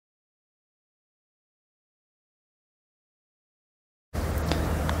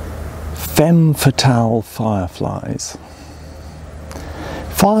Femme fatale fireflies.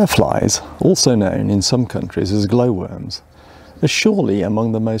 Fireflies, also known in some countries as glowworms, are surely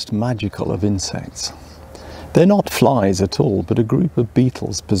among the most magical of insects. They're not flies at all, but a group of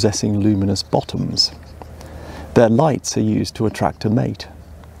beetles possessing luminous bottoms. Their lights are used to attract a mate.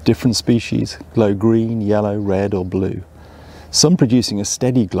 Different species glow green, yellow, red or blue, some producing a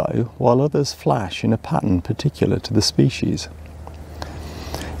steady glow while others flash in a pattern particular to the species.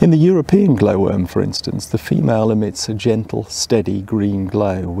 In the European glowworm, for instance, the female emits a gentle, steady green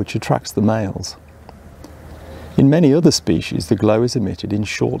glow which attracts the males. In many other species, the glow is emitted in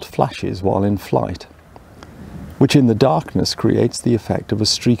short flashes while in flight, which in the darkness creates the effect of a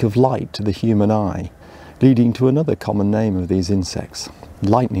streak of light to the human eye, leading to another common name of these insects,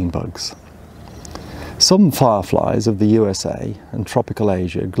 lightning bugs. Some fireflies of the USA and tropical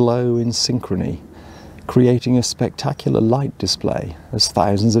Asia glow in synchrony, creating a spectacular light display as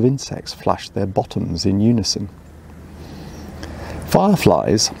thousands of insects flash their bottoms in unison.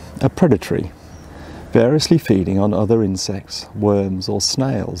 Fireflies are predatory, variously feeding on other insects, worms or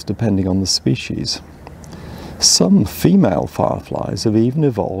snails depending on the species. Some female fireflies have even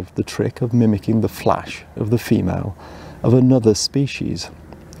evolved the trick of mimicking the flash of the female of another species,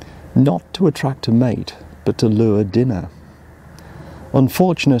 not to attract a mate, but to lure dinner.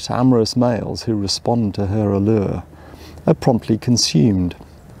 Unfortunate amorous males who respond to her allure are promptly consumed,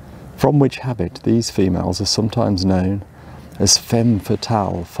 from which habit these females are sometimes known as femme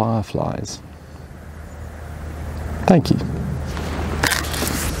fatale fireflies. Thank you.